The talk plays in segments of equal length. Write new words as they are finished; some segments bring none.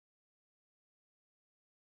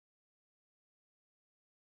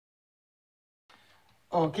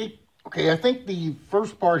Okay, I think the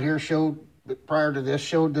first part here showed that prior to this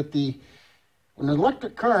showed that when the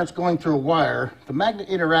electric current's going through a wire, the magnet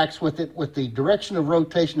interacts with it with the direction of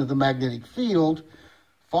rotation of the magnetic field,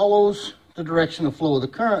 follows the direction of flow of the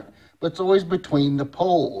current, but it's always between the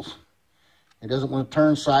poles. It doesn't want to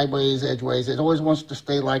turn sideways, edgeways. It always wants to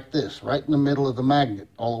stay like this, right in the middle of the magnet,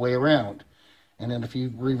 all the way around. And then if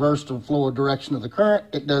you reverse the flow of direction of the current,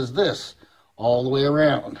 it does this, all the way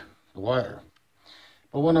around the wire.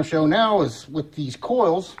 But what I'll show now is with these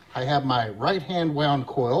coils, I have my right hand wound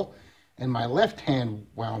coil and my left hand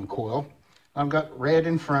wound coil. I've got red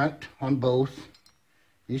in front on both,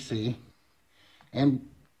 you see, and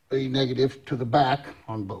a negative to the back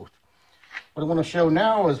on both. What I want to show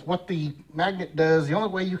now is what the magnet does. The only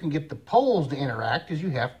way you can get the poles to interact is you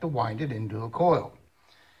have to wind it into a coil.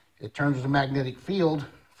 It turns the magnetic field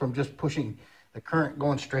from just pushing the current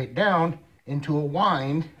going straight down into a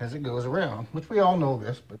wind as it goes around, which we all know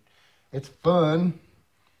this, but it's fun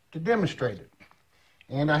to demonstrate it.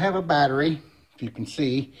 And I have a battery, if you can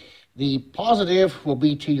see. The positive will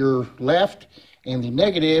be to your left, and the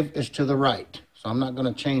negative is to the right. So I'm not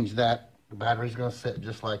going to change that. The battery's going to sit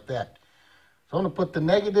just like that. So I'm going to put the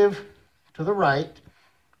negative to the right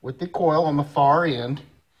with the coil on the far end,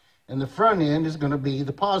 and the front end is going to be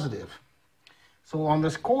the positive. So on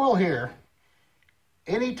this coil here,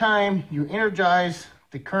 anytime you energize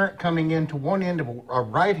the current coming into one end of a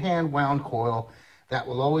right-hand wound coil, that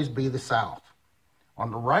will always be the south. On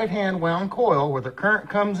the right-hand wound coil, where the current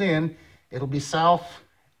comes in, it'll be south,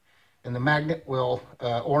 and the magnet will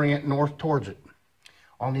orient north towards it.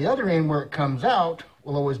 On the other end, where it comes out,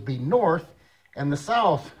 will always be north, and the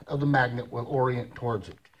south of the magnet will orient towards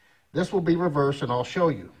it. This will be reversed, and I'll show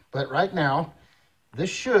you. But right now, this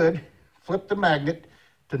should flip the magnet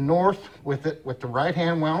to north with it, with the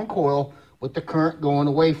right-hand wound coil, with the current going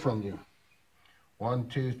away from you. 1,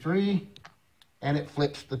 2, 3, and it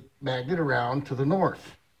flips the magnet around to the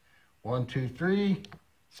north. 1, 2, 3,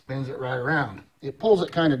 spins it right around. It pulls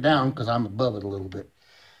it kind of down because I'm above it a little bit.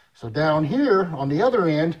 So down here on the other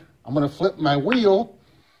end, I'm going to flip my wheel,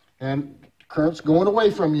 and the current's going away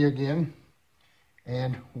from you again.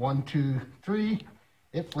 And 1, 2, 3,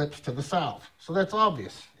 it flips to the south. So that's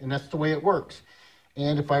obvious, and that's the way it works.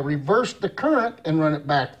 And if I reverse the current and run it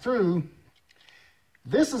back through,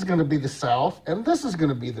 this is going to be the south, and this is going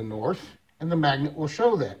to be the north, and the magnet will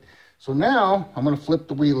show that. So now I'm going to flip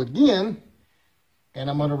the wheel again, and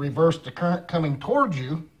I'm going to reverse the current coming towards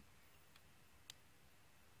you.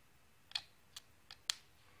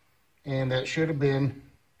 And that should have been,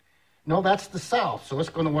 no, that's the south. So it's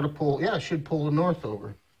going to want to pull, yeah, it should pull the north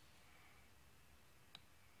over.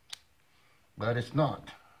 But it's not.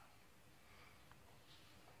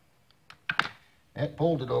 It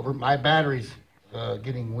pulled it over. My battery's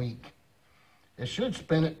getting weak. It should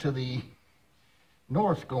spin it to the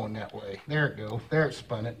north going that way. There it goes. There it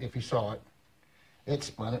spun it, if you saw it. It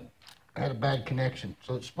spun it. I had a bad connection.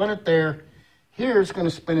 So it spun it there. Here it's going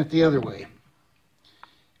to spin it the other way.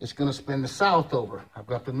 It's going to spin the south over. I've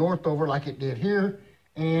got the north over like it did here,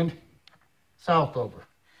 and south over.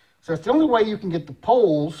 So that's the only way you can get the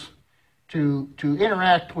poles to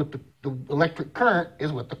interact with the electric current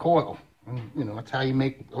is with the coil. And, you know, that's how you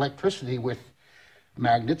make electricity with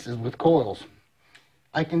magnets, is with coils.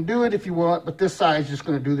 I can do it if you want, but this side is just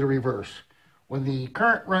going to do the reverse. When the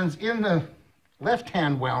current runs in the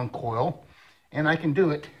left-hand wound coil, and I can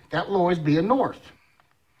do it, that will always be a north.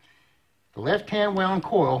 The left-hand wound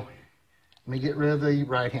coil, let me get rid of the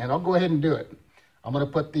right hand. I'll go ahead and do it. I'm going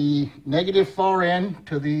to put the negative far end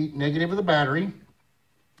to the negative of the battery.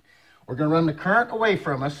 We're going to run the current away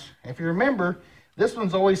from us. If you remember, this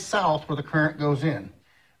one's always south where the current goes in.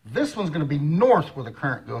 This one's going to be north where the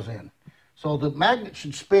current goes in. So the magnet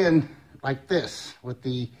should spin like this with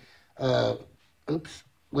the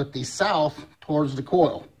south towards the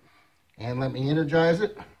coil. And let me energize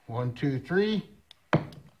it. 1, 2, 3.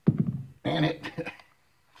 And it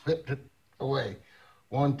flipped it away.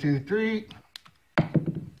 1, 2, 3.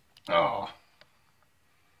 Oh.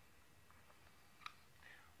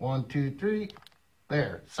 1, 2, 3.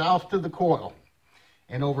 There, south to the coil.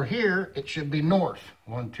 And over here, it should be north.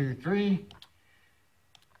 1, 2, 3.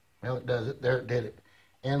 Well, it does it. There, it did it.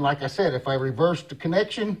 And like I said, if I reverse the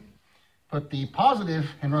connection, put the positive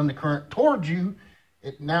and run the current towards you,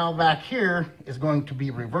 it now back here is going to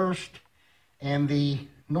be reversed, and the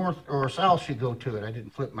north or south should go to it. I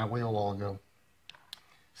didn't flip my wheel a while ago.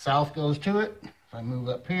 South goes to it. If I move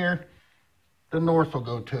up here, the north will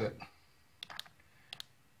go to it.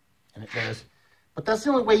 And it does. But that's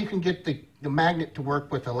the only way you can get the magnet to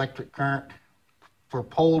work with electric current for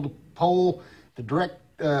pole to pole, the direct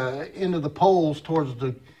end of the poles towards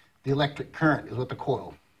the electric current is with the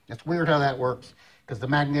coil. It's weird how that works, because the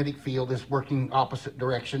magnetic field is working opposite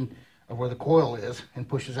direction of where the coil is and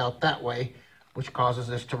pushes out that way, which causes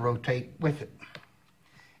this to rotate with it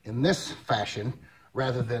in this fashion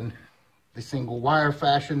rather than the single wire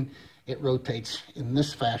fashion. It rotates in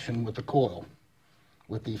this fashion with the coil,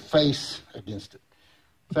 with the face against it.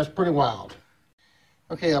 So that's pretty wild.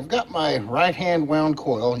 Okay, I've got my right hand wound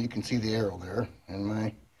coil. You can see the arrow there in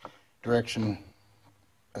my direction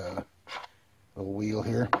little wheel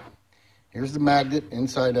here. Here's the magnet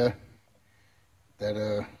inside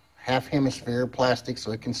that half hemisphere plastic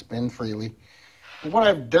so it can spin freely. And what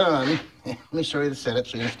I've done, let me show you the setup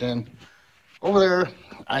so you understand. Over there,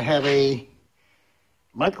 I have a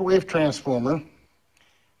microwave transformer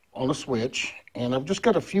on a switch, and I've just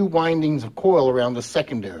got a few windings of coil around the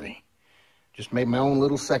secondary. Just made my own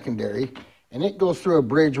little secondary, and it goes through a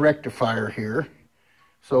bridge rectifier here.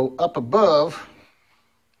 So up above,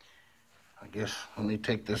 I guess, let me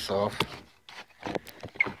take this off.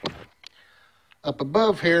 Up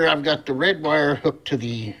above here, I've got the red wire hooked to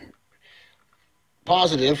the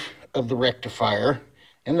positive of the rectifier,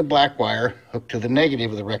 and the black wire hooked to the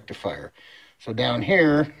negative of the rectifier. So down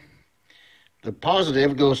here, the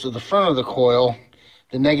positive goes to the front of the coil,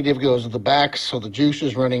 the negative goes to the back, so the juice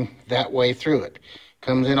is running that way through it.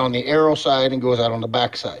 Comes in on the arrow side and goes out on the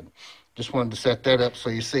back side. Just wanted to set that up so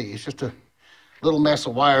you see. It's just a little mess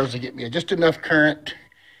of wires to get me just enough current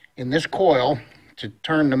in this coil to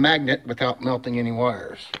turn the magnet without melting any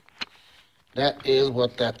wires. That is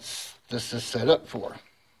what this is set up for.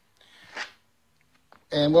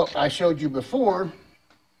 And what I showed you before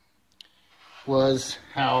was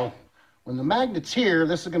how when the magnet's here,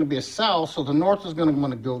 this is going to be a south, so the north is going to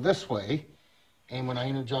want to go this way. And when I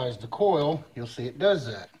energize the coil, you'll see it does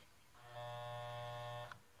that.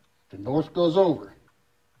 The north goes over.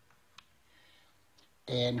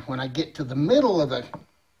 And when I get to the middle of the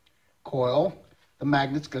coil, the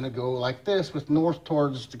magnet's going to go like this, with north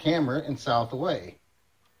towards the camera and south away.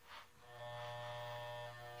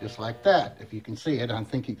 Just like that, if you can see it. I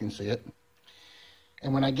think you can see it.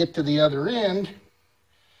 And when I get to the other end,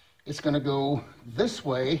 it's going to go this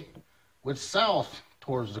way with south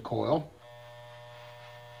towards the coil.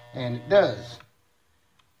 And it does.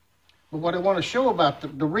 But what I want to show about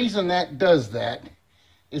the reason that does that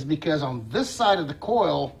is because on this side of the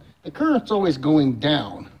coil, the current's always going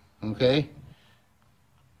down, okay?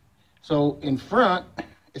 So in front,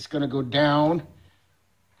 it's going to go down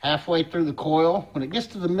halfway through the coil. When it gets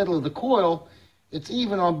to the middle of the coil, it's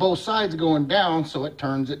even on both sides going down, so it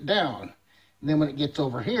turns it down. And then when it gets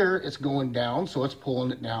over here, it's going down, so it's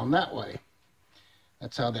pulling it down that way.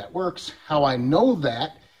 That's how that works. How I know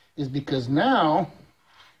that is because now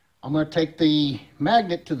I'm going to take the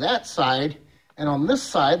magnet to that side, and on this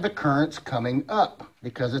side, the current's coming up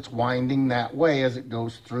because it's winding that way as it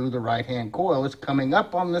goes through the right-hand coil. It's coming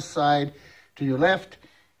up on this side to your left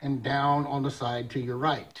and down on the side to your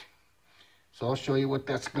right. So I'll show you what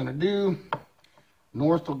that's going to do.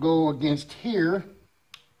 North will go against here.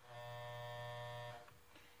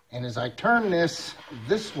 And as I turn this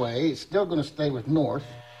way, it's still going to stay with north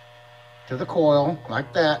to the coil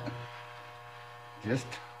like that. Just.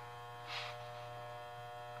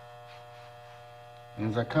 And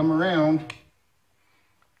as I come around,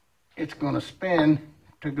 it's going to spin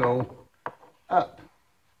to go up.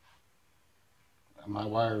 My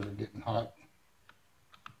wires are getting hot.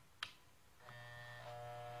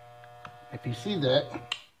 If you see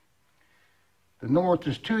that, the north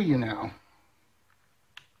is to you now.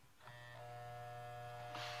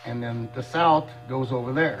 And then the south goes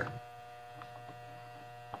over there.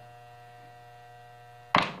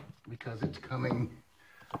 Because it's coming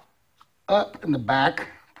up in the back,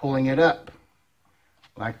 pulling it up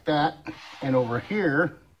like that. And over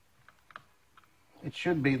here, it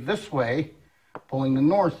should be this way, pulling the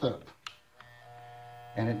north up.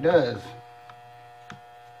 And it does.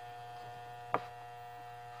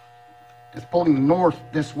 It's pulling the north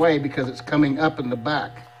this way because it's coming up in the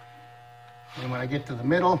back. And when I get to the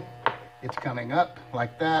middle, it's coming up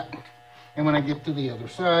like that. And when I get to the other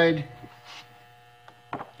side,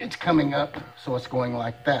 it's coming up, so it's going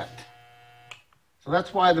like that. So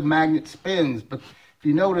that's why the magnet spins. But if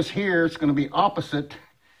you notice here, it's going to be opposite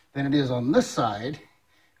than it is on this side.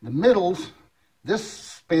 The middles, this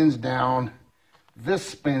spins down, this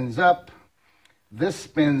spins up, this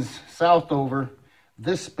spins south over,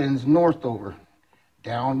 this spins north over.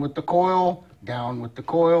 Down with the coil, down with the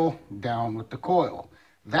coil, down with the coil.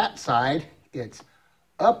 That side, it's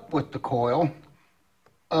up with the coil,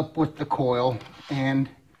 up with the coil, and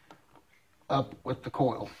up with the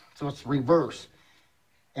coil. So it's reverse.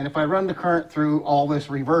 And if I run the current through, all this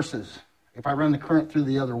reverses. If I run the current through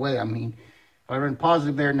the other way, I mean, if I run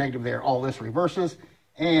positive there, negative there, all this reverses.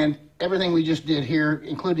 And everything we just did here,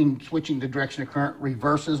 including switching the direction of current,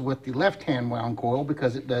 reverses with the left-hand wound coil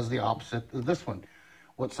because it does the opposite of this one.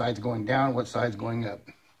 What side's going down, what side's going up.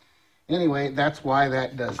 Anyway, that's why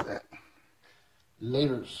that does that.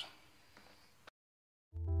 Laters.